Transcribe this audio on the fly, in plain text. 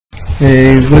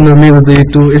Bueno amigos de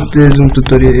YouTube, este es un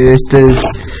tutorial,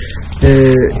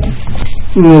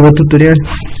 un nuevo tutorial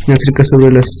acerca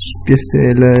sobre las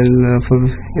piezas,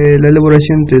 la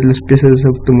elaboración de las piezas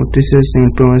automotrices en el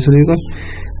programa de SolidWorks.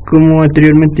 Como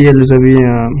anteriormente ya les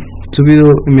había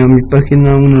subido a mi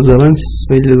página unos avances,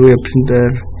 hoy les voy a presentar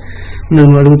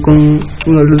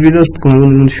uno de los videos con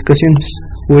algunas modificaciones.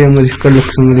 Voy a modificar lo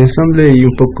que son el ensamble y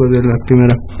un poco de la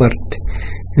primera parte.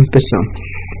 Empezamos.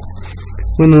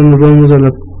 Bueno, nos vamos a la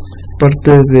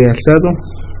parte de alzado.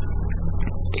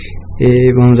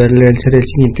 Vamos a realizar el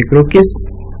siguiente croquis.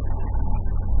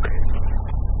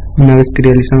 Una vez que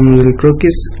realizamos el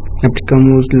croquis,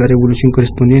 aplicamos la revolución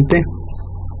correspondiente.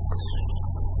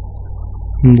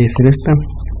 De ser esta.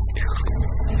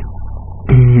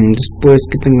 Después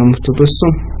que tengamos todo esto,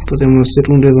 podemos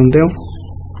hacer un redondeo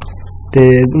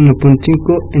de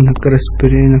 1.5 en la cara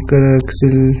superior, en la cara que se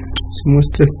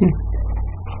muestra aquí.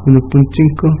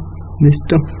 1.5,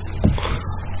 listo.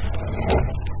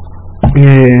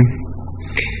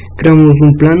 Creamos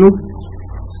un plano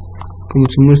como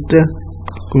se muestra,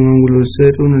 con un ángulo de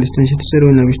 0, una distancia de 0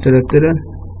 en la vista lateral.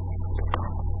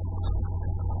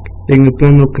 En el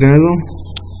plano creado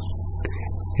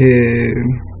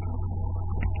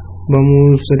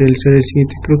vamos a realizar el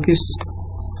siguiente croquis.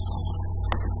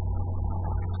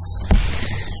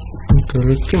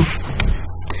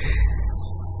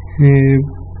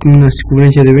 Una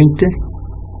circunferencia de 20.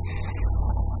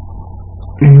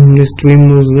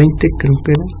 Destruimos 20, creo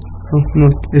que era. No,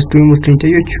 destruimos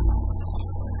 38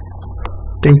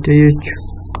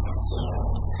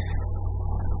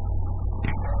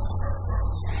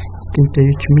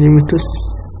 milímetros.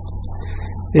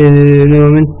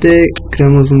 Nuevamente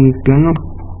creamos un plano,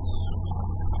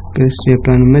 que es el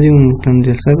plano medio, un plano de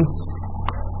alzado.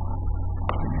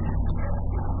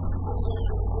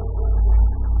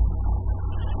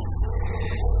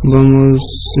 Vamos,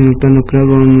 en el plano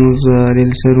creado vamos a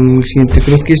realizar un siguiente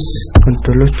croquis,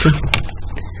 control 8,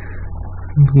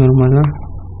 normal A.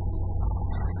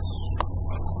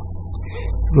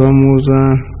 Vamos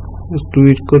a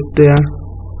extruir corte a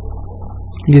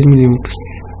 10 milímetros.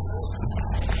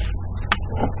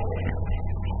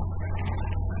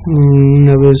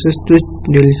 Una vez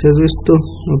realizado esto,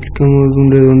 aplicamos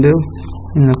un redondeo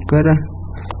en la cara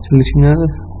seleccionada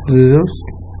de 2.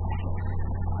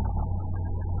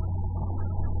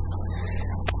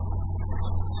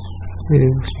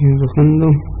 Sigue bajando.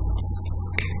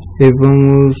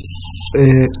 Vamos a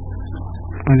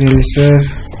realizar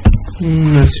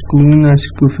una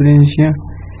circunferencia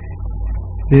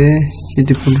de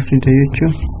 7.38,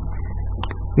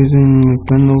 es en el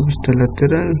plano vista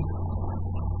lateral.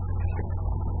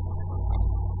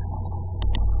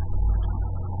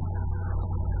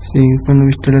 Sí, el plano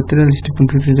vista lateral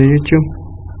 7.38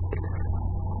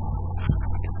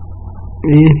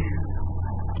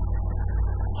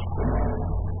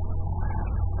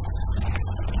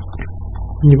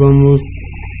 y vamos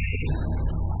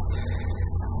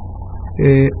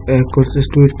a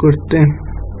extruir corte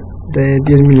de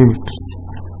 10 milímetros.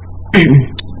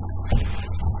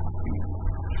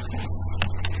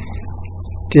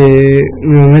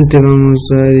 Nuevamente vamos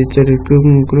a editar el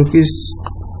croquis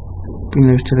en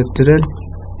la vista lateral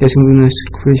y hacemos una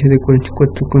circunferencia de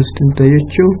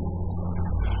 44,78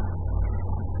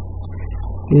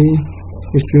 y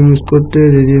extruimos corte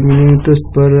de 10 milímetros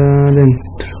para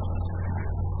adentro.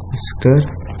 Sacar.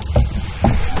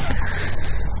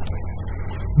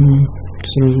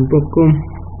 Hacemos un poco.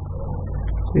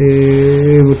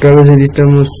 Otra vez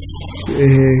editamos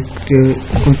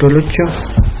control 8,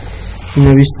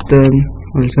 una vista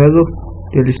alzado.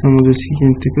 Realizamos el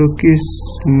siguiente croquis,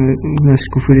 una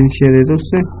circunferencia de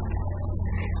 12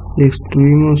 y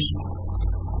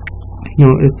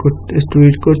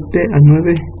extruir corte a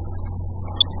 9,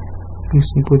 como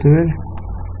se puede ver.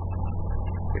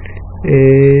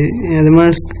 Y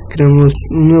además creamos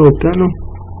un nuevo plano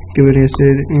que debería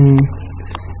ser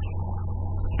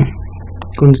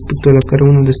con respecto a la cara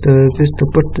 1 de esta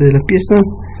parte de la pieza,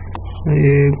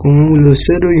 con un ángulo de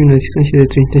 0 y una distancia de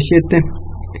 37.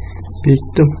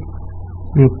 Listo.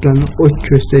 En el plano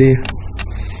 8 estaría.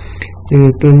 En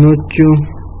el plano 8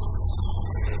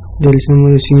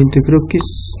 realizamos el siguiente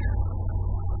croquis,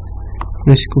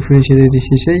 una circunferencia de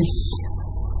 16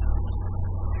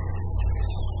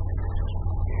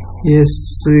 y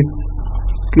este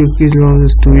croquis lo vamos a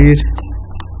destruir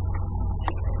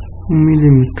 1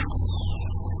 milímetro.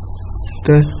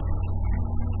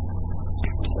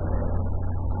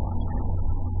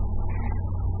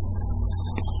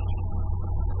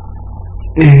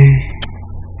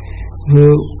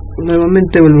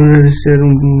 Nuevamente volver a hacer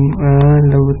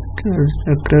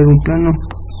a crear un plano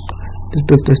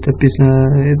respecto a esta pieza,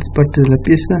 parte de la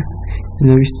pieza, en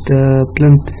la vista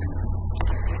planta,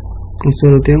 con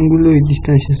 0 de ángulo y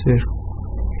distancia 0.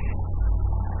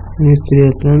 Este sería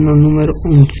el plano número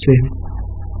 11.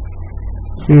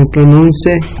 En el plano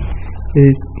 11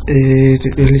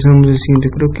 realizamos el siguiente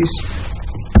croquis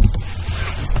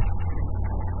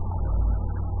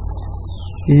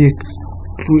y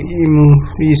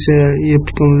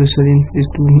aplicamos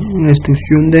una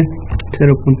extrusión de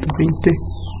 0.20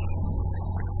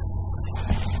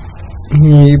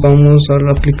 y vamos a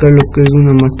aplicar lo que es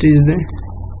una matriz de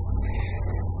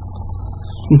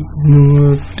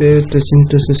número de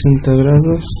 360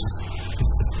 grados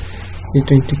y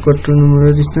 34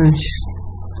 números de distancias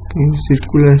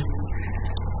circular.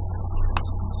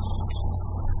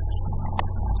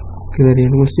 Quedaría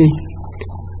algo así.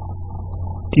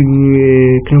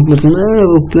 Creamos un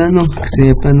nuevo plano que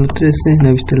sería plano 13 en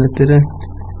la vista lateral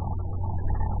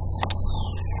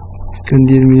con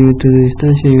 10 milímetros de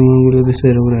distancia y un ángulo de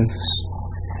 0 grados.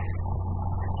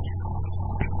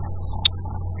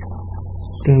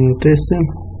 Plano 13.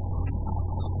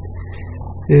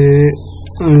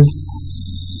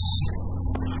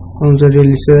 Vamos a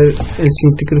realizar el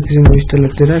siguiente croquis en la vista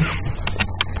lateral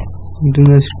de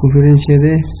una circunferencia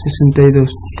de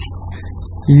 62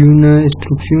 y una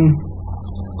extrusión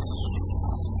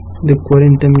de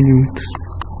 40 milímetros.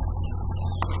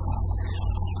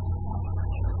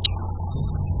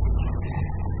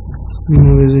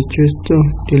 Una vez hecho esto,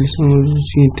 realizamos el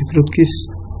siguiente croquis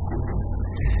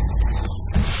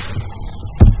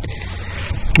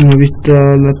en la vista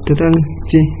lateral,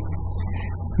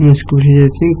 una circunferencia de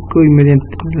 5 y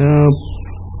mediante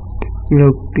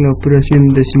la operación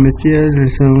de simetría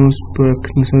realizamos para que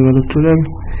nos salga al otro lado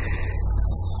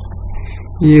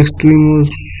y extruimos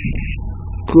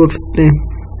corte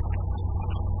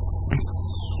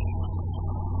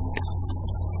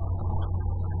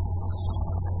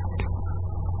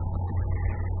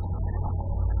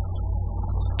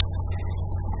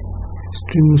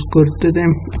de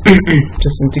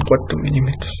 64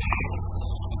 milímetros.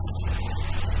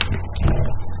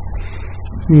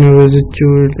 Una vez hecho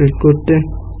el corte,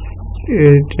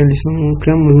 creamos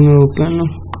un nuevo plano,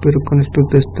 pero con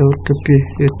respecto a esta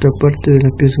parte de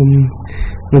la pieza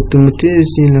automotriz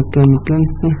y en la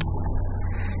planta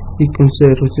y con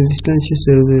 0 de distancia,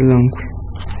 0 del ángulo.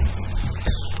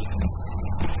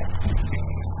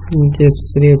 Y este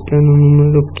sería el plano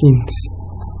número 15.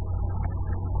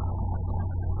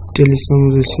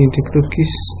 Realizamos el siguiente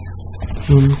croquis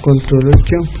con control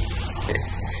 8.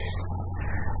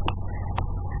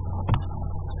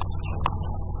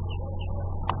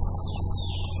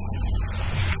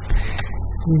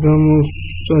 Vamos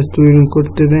a extruir un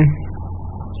corte de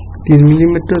 10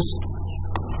 milímetros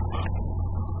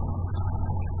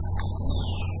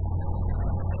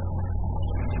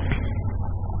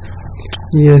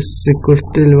y a este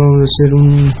corte le vamos a hacer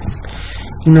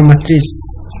una matriz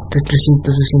de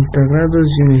 360 grados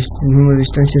y un número de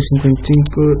distancia 55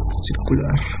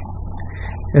 circular.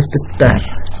 Aceptar.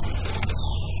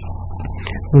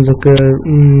 Vamos a crear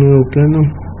un nuevo plano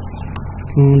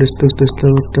con respecto a esta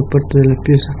otra parte de la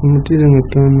pieza automotriz en el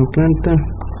plano planta.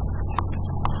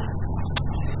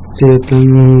 Este es el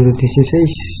plano número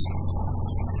 16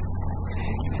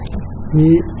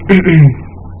 y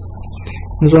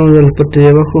nos vamos a la parte de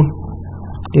abajo.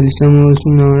 Realizamos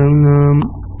una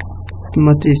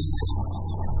matriz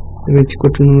de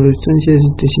 24 números de distancia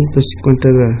y 350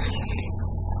 grados.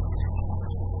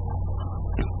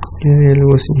 Y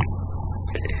algo así.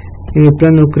 En el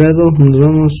plano creado nos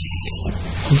vamos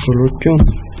con 8.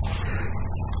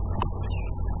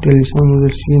 Realizamos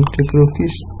el siguiente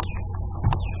croquis,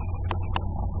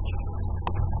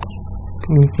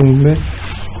 como pueden ver,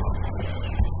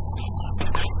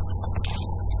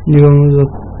 y vamos a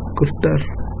cortar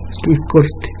el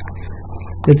corte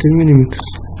de 3 milímetros.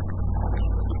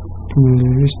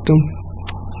 Listo.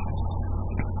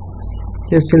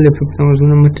 Ya se le aplicamos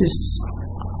una matriz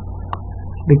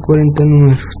de 40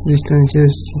 números,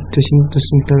 distancias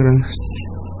 360 grados.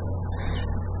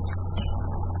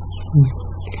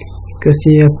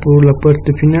 Casi ya por la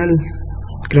parte final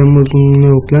creamos un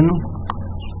nuevo plano.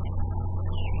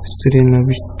 Sería en la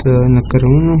vista, en la cara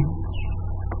 1,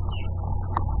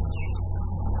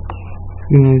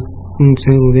 un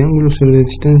 0 de ángulo, 0 de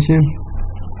distancia,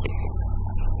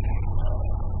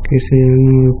 que sería el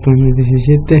número plano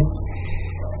 17.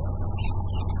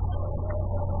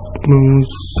 Vamos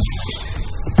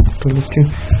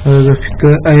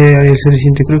a hacer el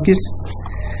siguiente croquis.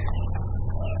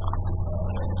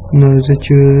 Una vez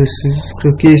hecho ese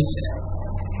croquis,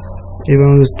 y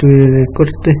vamos a extruir el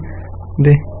corte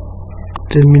de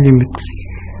 3 milímetros.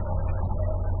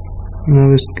 Una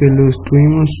vez que lo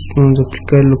extruimos, vamos a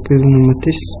aplicar lo que es una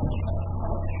matriz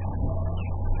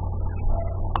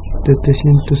de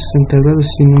 360 grados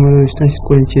y número de distancias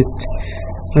 47,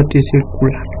 matriz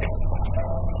circular.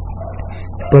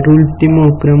 Por último,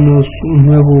 creamos un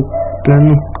nuevo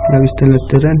plano, la vista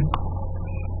lateral,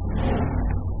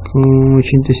 con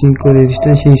 85 de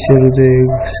distancia y 0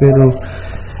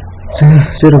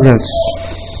 grados.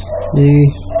 Y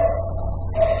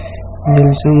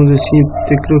realizamos el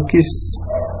siguiente croquis.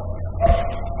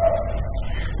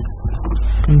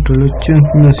 Control 8,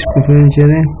 una circunferencia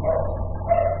de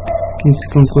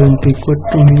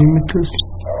 15,44 milímetros.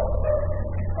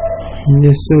 Y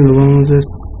eso lo vamos a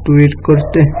extruir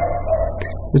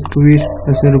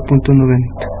a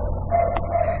 0.90.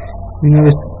 Y una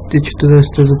vez hecho todas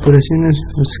estas operaciones,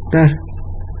 aceptar,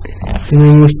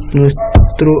 tenemos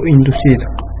nuestro inducido,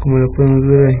 como lo podemos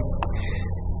ver ahí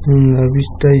en la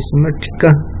vista isométrica.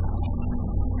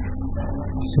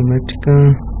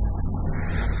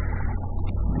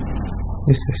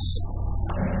 Eso es.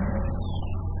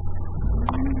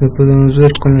 Lo podemos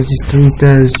ver con las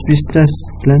distintas vistas: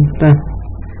 planta,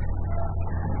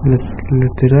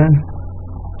 lateral,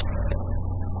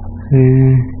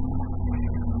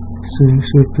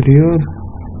 superior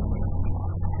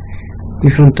y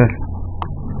frontal.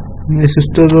 Eso es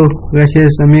todo.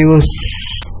 Gracias, amigos.